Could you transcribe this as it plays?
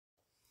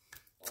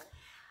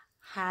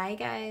Hi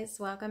guys,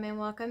 welcome and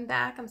welcome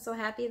back. I'm so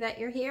happy that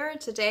you're here.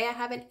 Today I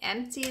have an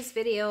empties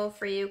video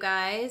for you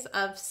guys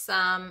of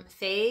some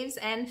faves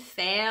and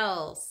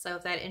fails. So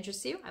if that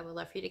interests you, I would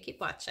love for you to keep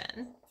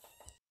watching.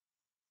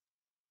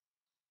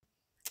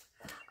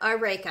 All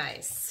right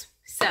guys,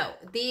 so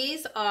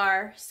these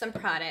are some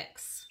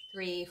products,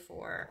 3,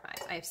 4,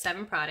 5. I have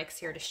 7 products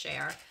here to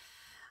share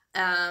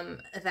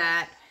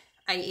that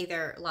I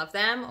either love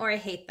them or I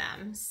hate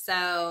them.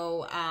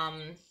 So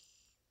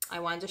I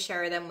wanted to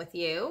share them with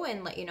you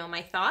and let you know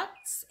my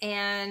thoughts,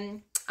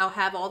 and I'll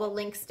have all the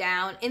links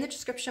down in the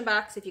description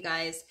box if you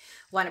guys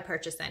want to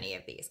purchase any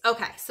of these.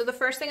 Okay, so the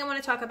first thing I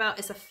want to talk about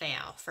is a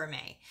fail for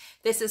me.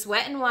 This is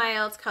Wet n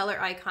Wild's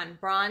Color Icon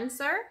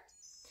Bronzer.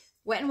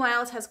 Wet n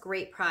Wild has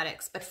great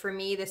products, but for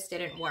me this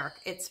didn't work.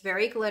 It's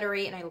very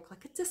glittery and I look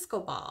like a disco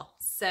ball,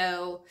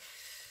 so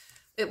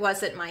it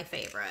wasn't my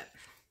favorite.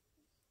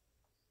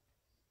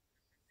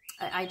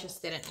 I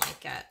just didn't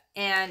like it,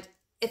 and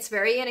it's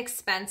very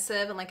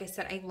inexpensive, and like I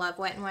said, I love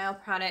Wet n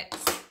Wild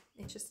products.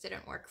 It just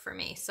didn't work for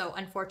me. So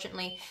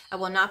unfortunately, I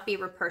will not be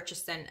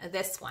repurchasing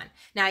this one.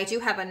 Now, I do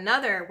have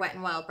another Wet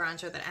n Wild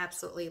bronzer that I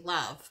absolutely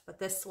love, but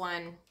this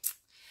one,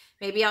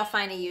 maybe I'll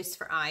find a use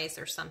for eyes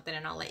or something,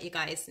 and I'll let you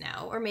guys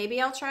know. Or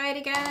maybe I'll try it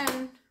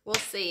again. We'll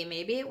see.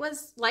 Maybe it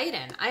was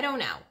lighten. I don't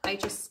know. I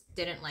just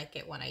didn't like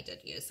it when I did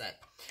use it.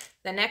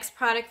 The next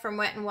product from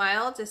Wet n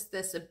Wild is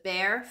this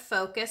Bare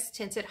Focus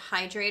Tinted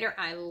Hydrator.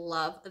 I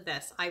love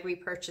this. I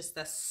repurchased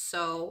this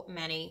so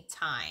many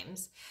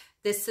times.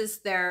 This is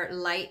their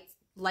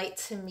light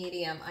to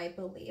medium, I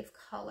believe,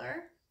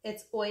 color.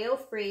 It's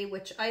oil-free,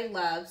 which I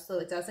love, so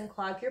it doesn't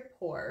clog your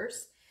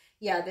pores.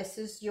 Yeah, this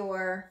is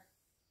your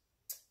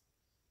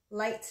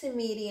light to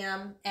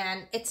medium,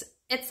 and it's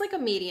like a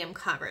medium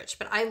coverage,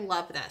 but I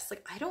love this.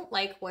 Like, I don't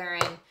like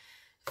wearing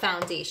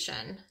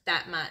foundation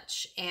that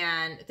much,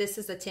 and this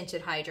is a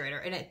tinted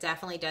hydrator, and it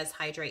definitely does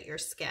hydrate your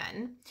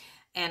skin,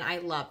 and I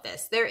love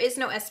this. There is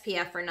no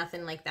SPF or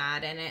nothing like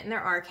that in it, and there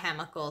are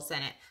chemicals in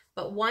it,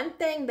 but one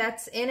thing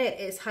that's in it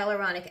is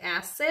hyaluronic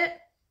acid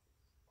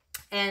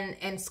and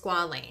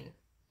squalane,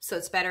 so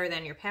it's better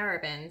than your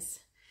parabens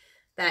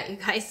that you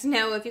guys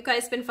know. If you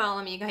guys been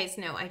following me, you guys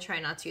know I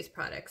try not to use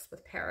products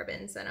with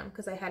parabens in them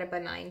because I had a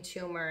benign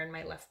tumor in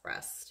my left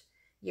breast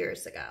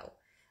years ago.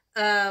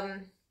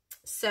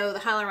 So the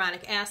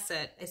hyaluronic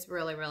acid is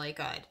really, really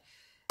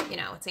good. You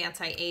know, it's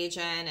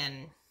anti-aging,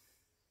 and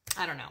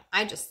I don't know.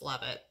 I just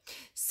love it.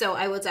 So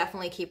I will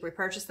definitely keep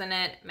repurchasing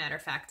it. Matter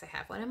of fact, I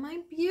have one in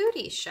my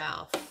beauty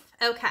shelf.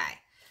 Okay.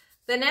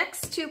 The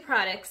next 2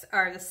 products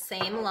are the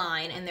same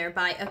line, and they're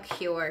by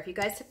Acure. If you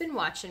guys have been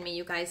watching me,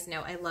 you guys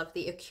know I love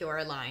the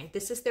Acure line.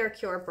 This is their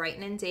Acure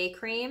Brightening Day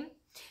Cream,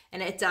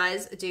 and it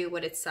does do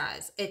what it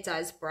says. It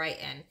does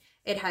brighten.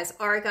 It has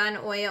argan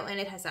oil in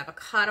it, has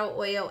avocado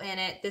oil in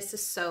it. This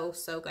is so,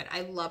 so good.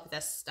 I love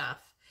this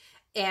stuff.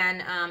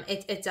 And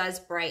it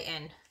does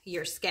brighten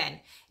your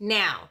skin.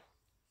 Now,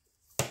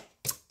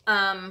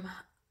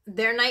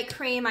 their night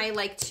cream I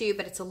like too,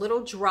 but it's a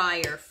little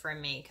drier for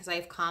me because I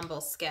have combo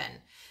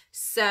skin.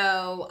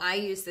 So I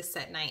use this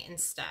at night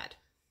instead.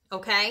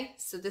 Okay,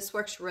 so this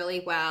works really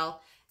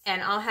well.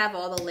 And I'll have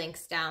all the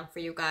links down for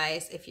you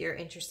guys if you're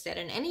interested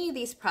in any of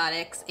these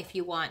products, if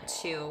you want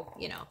to,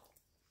 you know,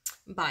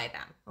 buy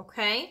them.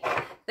 Okay,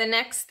 the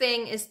next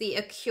thing is the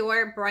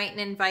Acure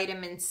Brightening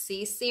Vitamin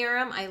C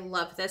Serum. I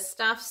love this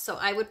stuff, so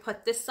I would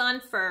put this on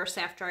first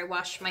after I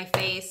wash my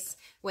face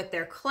with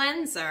their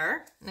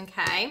cleanser.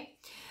 Okay,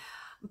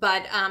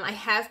 but I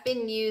have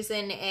been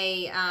using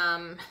a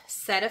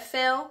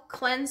Cetaphil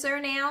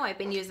cleanser now. I've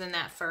been using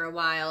that for a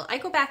while. I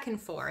go back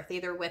and forth,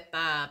 either with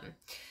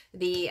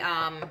the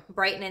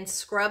Brightening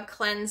Scrub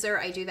Cleanser.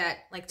 I do that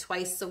like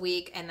twice a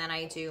week, and then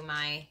I do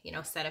my, you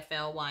know,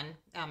 Cetaphil one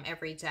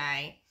every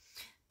day.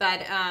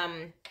 But,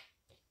 and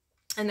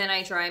then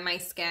I dry my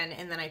skin,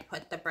 and then I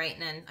put the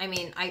brightening,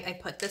 I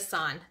put this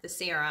on, the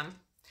serum,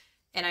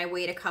 and I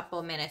wait a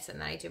couple minutes,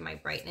 and then I do my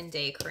Brightening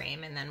Day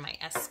Cream, and then my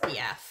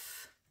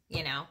SPF,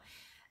 you know.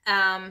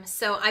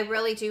 So I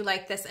really do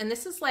like this, and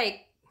this is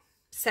like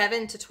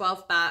 $7 to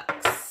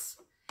 $12,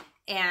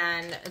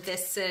 and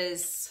this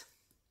is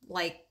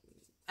like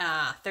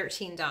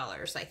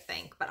 $13, I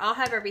think, but I'll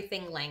have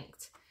everything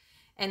linked.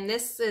 And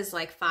this is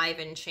like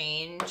 $5 and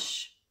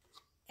change,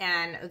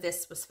 and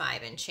this was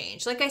 $5 and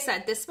change. Like I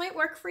said, this might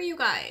work for you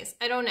guys.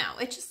 I don't know.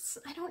 I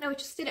don't know.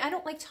 I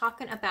don't like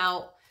talking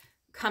about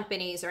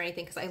companies or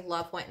anything because I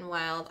love Wet n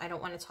Wild. I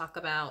don't want to talk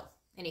about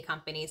any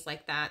companies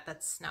like that.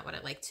 That's not what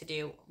I like to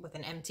do with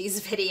an empties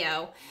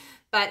video,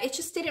 but it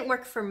just didn't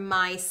work for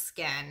my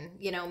skin,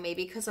 you know,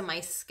 maybe because of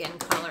my skin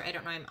color. I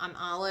don't know. I'm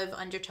olive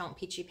undertone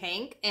peachy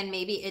pink, and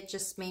maybe it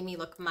just made me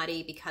look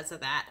muddy because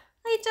of that.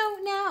 I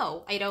don't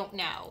know. I don't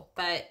know,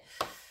 but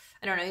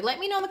I don't know. Let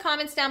me know in the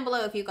comments down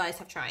below if you guys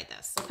have tried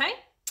this. Okay.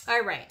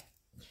 All right.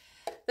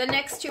 The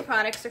next 2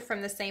 products are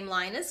from the same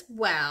line as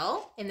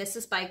well, and this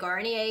is by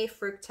Garnier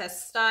Fructis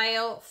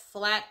Style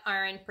Flat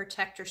Iron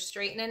Protector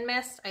Straightening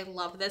Mist. I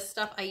love this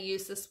stuff. I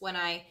use this when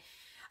I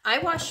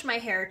wash my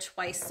hair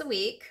twice a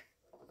week,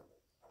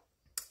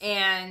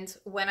 And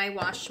when I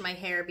wash my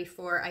hair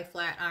before I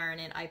flat iron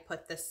it, I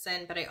put this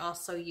in, but I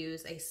also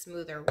use a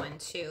smoother one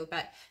too.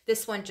 But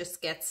this one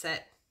just gets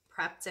it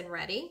prepped and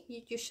ready,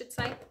 you should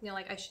say, you know,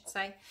 like I should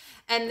say.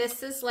 And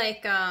this is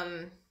like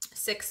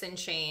 6 and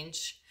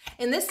change.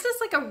 And this does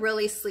like a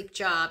really sleek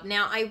job.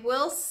 Now I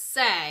will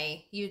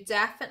say you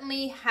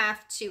definitely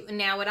have to,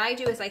 now what I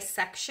do is I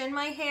section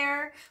my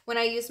hair when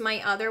I use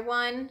my other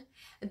one.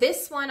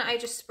 This one I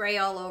just spray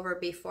all over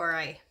before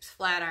I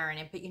flat iron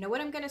it. But you know what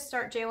I'm going to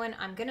start doing?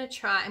 I'm going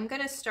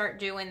to start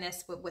doing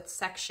this with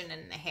section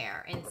in the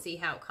hair and see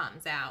how it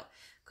comes out.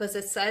 Because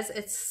it says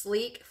it's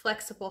sleek,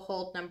 flexible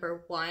hold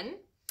number 1.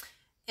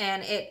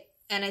 And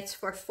it's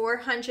for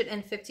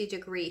 450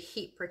 degree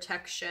heat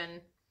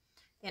protection.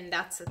 And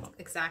that's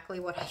exactly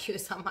what I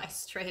use on my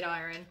straight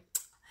iron,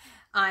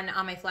 on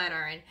my flat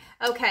iron.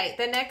 Okay,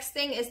 the next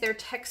thing is their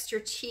texture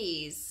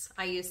teas.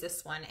 I use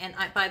this one. And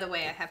by the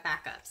way, I have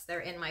backups. They're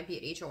in my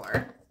beauty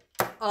drawer.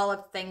 All of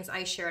the things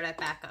I shared at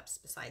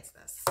backups besides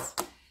this.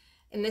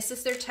 And this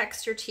is their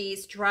texture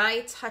teas,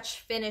 dry touch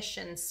finish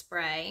and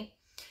spray.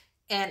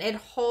 And it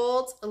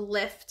holds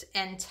lift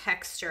and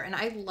texture. And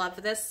I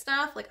love this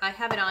stuff. Like I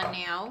have it on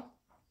now,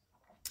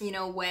 you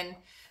know, when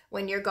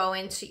you're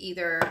going to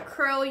either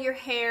curl your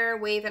hair,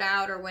 wave it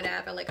out or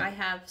whatever. Like I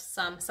have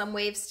some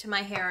waves to my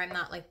hair. I'm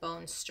not like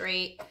bone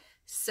straight.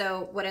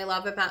 So what I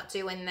love about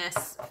doing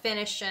this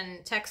finish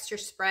and texture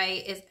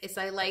spray is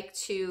I like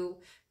to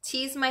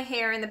tease my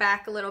hair in the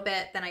back a little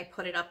bit. Then I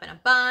put it up in a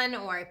bun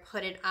or I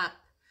put it up,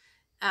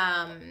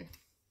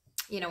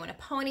 you know, in a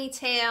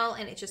ponytail,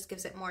 and it just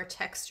gives it more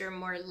texture,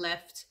 more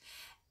lift.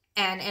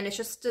 And it's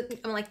just,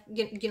 I'm like,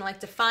 you know, like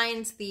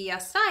defines the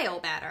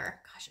style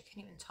better. Gosh, I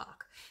can't even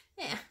talk.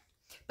 Yeah.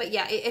 But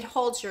yeah, it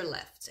holds your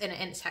lift and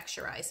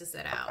texturizes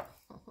it out.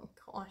 Oh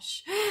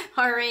gosh.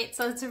 All right.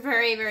 So it's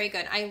very, very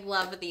good. I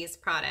love these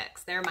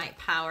products. They're my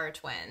power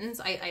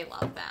twins. I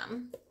love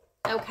them.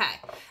 Okay.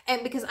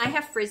 And because I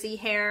have frizzy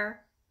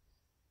hair,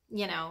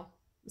 you know,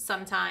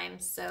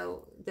 sometimes,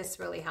 so this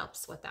really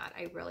helps with that.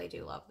 I really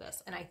do love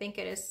this. And I think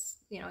it is,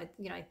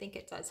 I think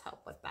it does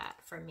help with that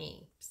for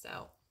me.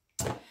 So,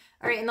 all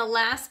right. And the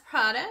last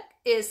product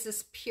is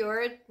this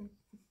Pura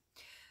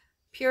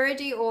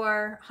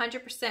Dior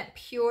 100%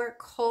 pure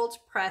cold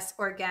press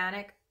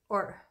organic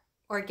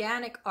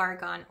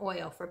argan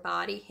oil for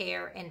body,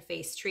 hair, and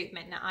face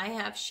treatment. Now I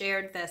have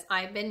shared this.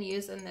 I've been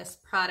using this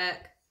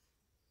product,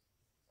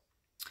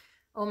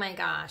 oh my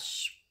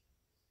gosh,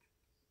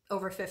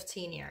 over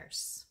 15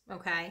 years.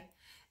 Okay.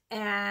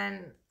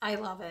 And I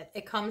love it.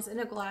 It comes in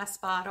a glass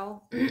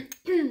bottle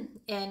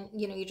and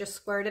you just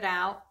squirt it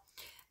out.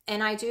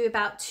 And I do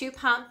about 2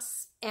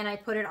 pumps and I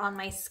put it on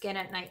my skin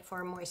at night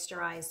for a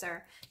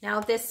moisturizer. Now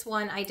this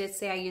one, I did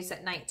say I use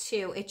at night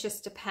too. It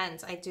just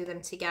depends. I do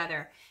them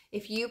together.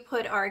 If you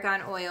put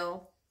argan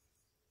oil,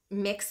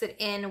 mix it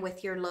in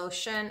with your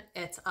lotion,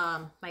 it's,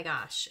 my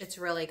gosh, it's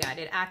really good.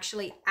 It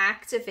actually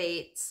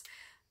activates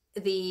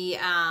the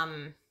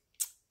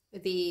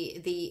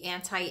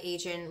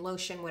anti-aging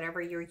lotion,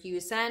 whatever you're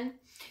using,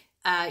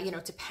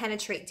 to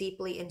penetrate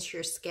deeply into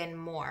your skin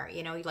more,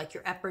 like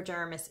your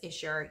epidermis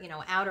is your,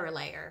 outer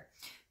layer.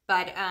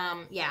 But,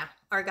 yeah,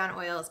 argan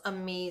oil is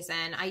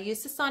amazing. I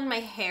use this on my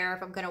hair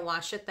if I'm going to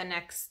wash it the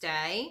next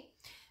day,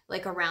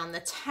 like around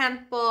the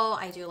temple.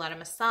 I do a lot of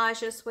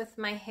massages with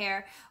my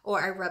hair, or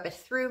I rub it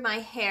through my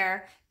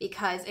hair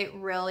because it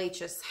really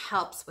just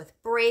helps with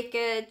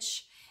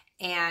breakage.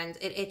 And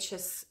it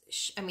just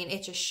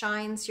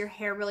shines your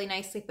hair really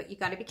nicely, but you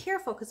got to be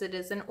careful because it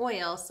is an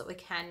oil, so it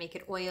can make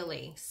it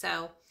oily.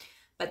 So,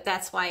 but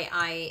that's why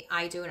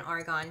I do an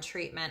argan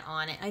treatment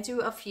on it. I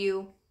do a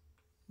few,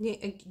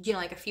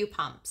 like a few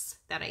pumps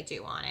that I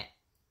do on it.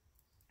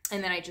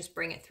 And then I just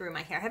bring it through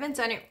my hair. I haven't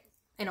done it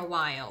in a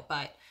while,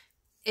 but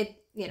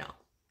it,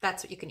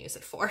 that's what you can use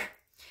it for.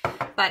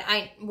 But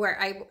I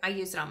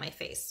use it on my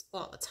face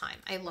all the time.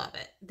 I love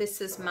it.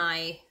 This is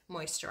my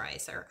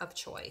moisturizer of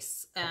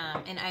choice.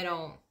 And I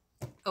don't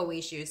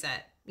always use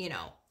it,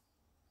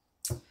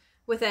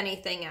 with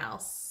anything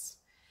else.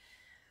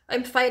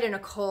 I'm fighting a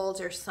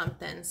cold or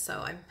something,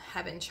 so I'm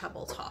having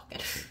trouble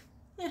talking.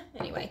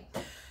 Anyway,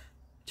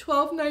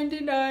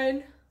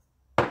 $12.99.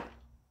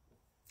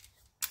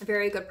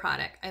 Very good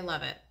product. I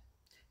love it.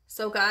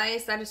 So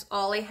guys, that is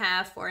all I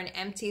have for an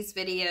Empties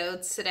video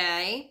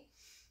today.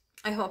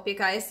 I hope you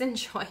guys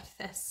enjoyed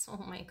this.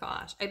 Oh my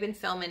gosh, I've been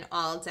filming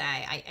all day.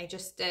 I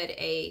just did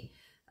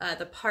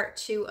the part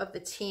 2 of the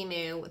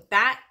Temu.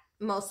 That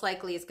most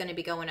likely is going to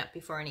be going up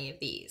before any of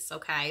these,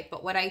 okay?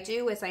 But what I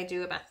do is I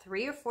do about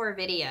 3 or 4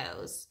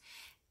 videos,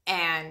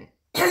 and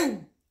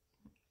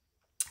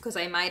because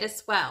I might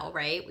as well,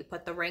 right? We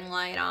put the ring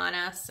light on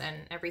us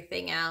and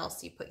everything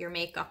else. You put your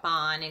makeup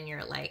on and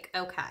you're like,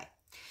 okay.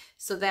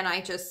 So then I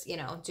just,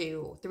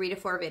 do 3 to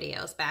 4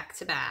 videos back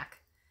to back.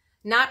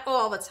 Not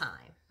all the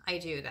time I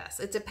do this.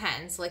 It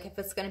depends. Like if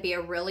it's going to be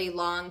a really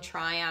long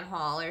try on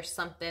haul or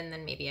something,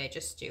 then maybe I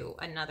just do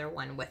another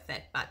one with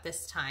it. But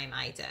this time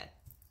I did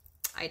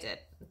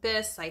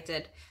this. I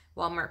did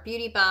Walmart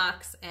beauty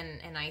box,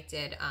 and I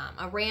did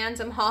a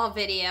random haul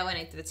video, and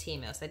I did a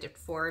Temu. So I did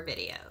 4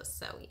 videos.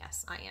 So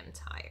yes, I am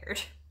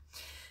tired.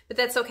 But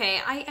that's okay.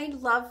 I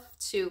love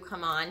to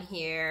come on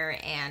here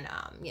and,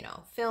 you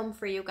know, film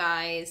for you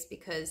guys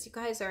because you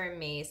guys are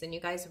amazing.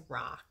 You guys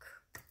rock.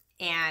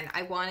 And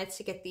I wanted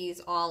to get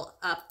these all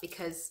up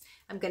because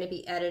I'm going to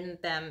be editing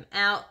them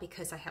out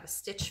because I have a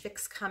Stitch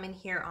Fix coming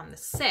here on the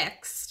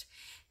 6th.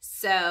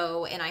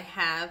 So, and I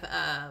have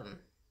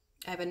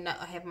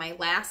my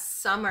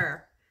last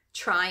summer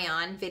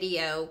try-on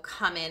video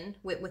coming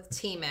with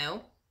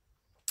Temu. I'm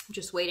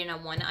just waiting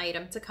on one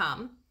item to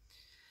come.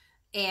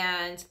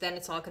 And then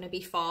it's all going to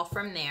be fall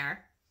from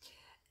there.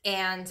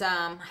 And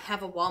I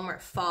have a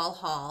Walmart fall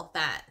haul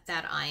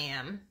that I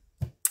am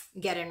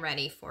getting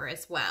ready for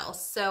as well.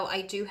 So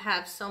I do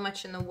have so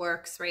much in the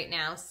works right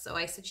now. So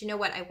I said, you know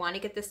what? I want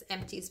to get this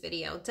Empties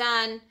video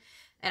done.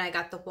 And I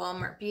got the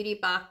Walmart beauty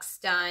box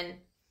done.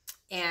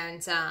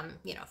 And,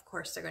 you know, of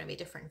course, they're going to be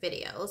different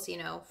videos, you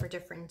know, for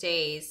different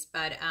days.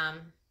 But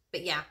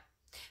yeah.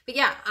 But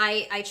yeah,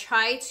 I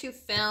try to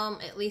film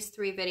at least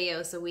 3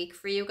 videos a week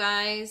for you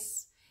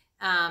guys.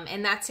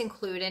 And that's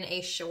including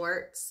a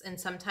shorts, and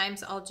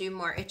sometimes I'll do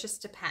more. It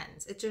just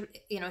depends. It just,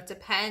 you know, it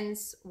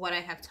depends what I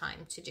have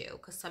time to do,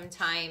 because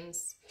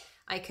sometimes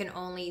I can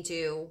only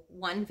do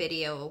 1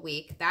 video a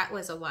week. That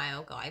was a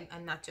while ago.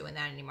 I'm not doing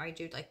that anymore. I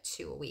do like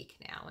 2 a week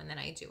now, and then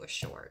I do a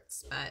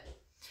shorts.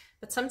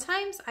 But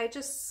sometimes I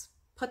just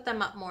put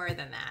them up more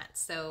than that.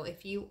 So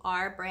if you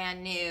are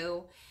brand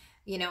new,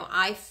 you know,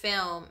 I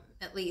film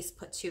at least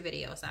put 2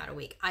 videos out a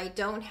week. I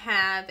don't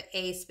have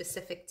a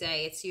specific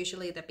day. It's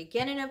usually the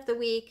beginning of the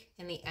week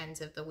and the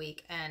end of the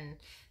week. And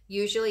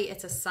usually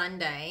it's a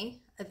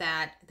Sunday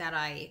that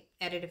I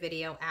edit a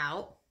video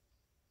out,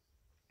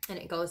 and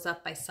it goes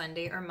up by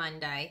Sunday or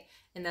Monday.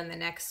 And then the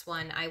next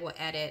one I will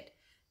edit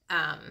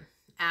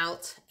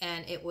out,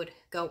 and it would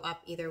go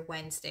up either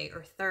Wednesday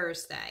or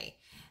Thursday.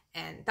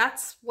 And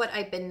that's what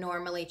I've been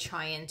normally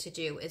trying to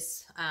do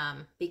is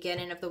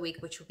beginning of the week,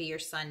 which would be your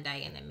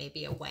Sunday, and then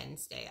maybe a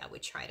Wednesday I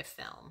would try to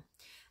film.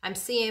 I'm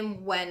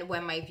seeing when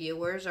my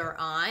viewers are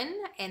on,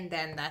 and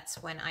then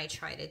that's when I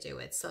try to do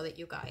it so that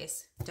you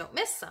guys don't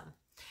miss them.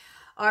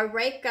 All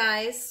right,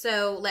 guys,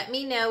 so let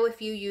me know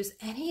if you use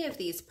any of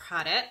these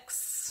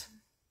products,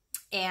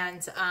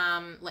 and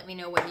let me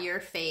know what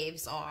your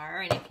faves are,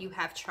 and if you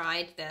have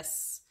tried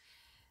this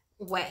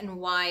Wet n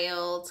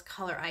Wild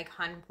Color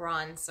Icon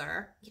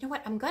Bronzer. You know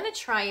what? I'm going to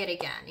try it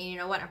again. And you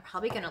know what? I'm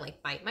probably going to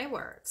like bite my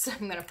words.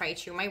 I'm going to probably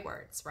chew my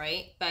words,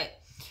 right? But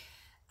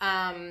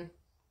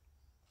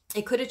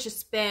it could have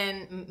just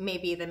been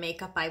maybe the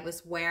makeup I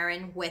was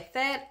wearing with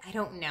it. I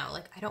don't know.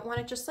 Like, I don't want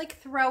to just like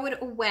throw it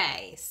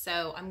away.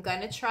 So I'm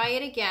going to try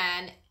it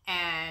again,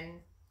 and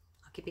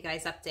I'll keep you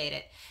guys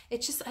updated.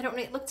 It just, I don't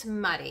know, it looked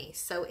muddy.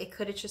 So it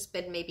could have just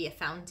been maybe a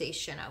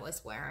foundation I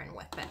was wearing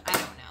with it. I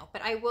don't know.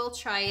 But I will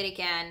try it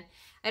again.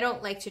 I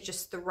don't like to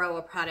just throw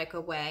a product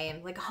away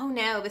and like, oh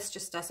no, this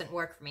just doesn't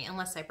work for me.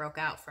 Unless I broke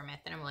out from it,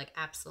 then I'm like,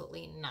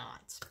 absolutely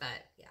not. But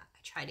yeah, I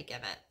try to give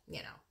it,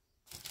 you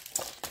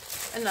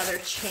know, another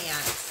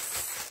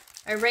chance.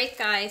 All right,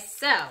 guys.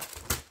 So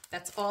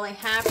that's all I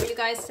have for you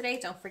guys today.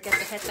 Don't forget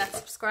to hit that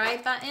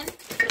subscribe button.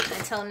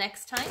 Until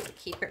next time,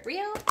 keep it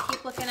real,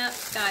 keep looking up.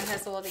 God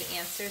has all the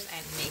answers,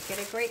 and make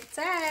it a great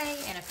day.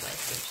 And if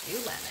life gives you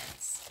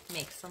lemons,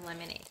 make some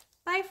lemonade.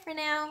 Bye for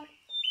now.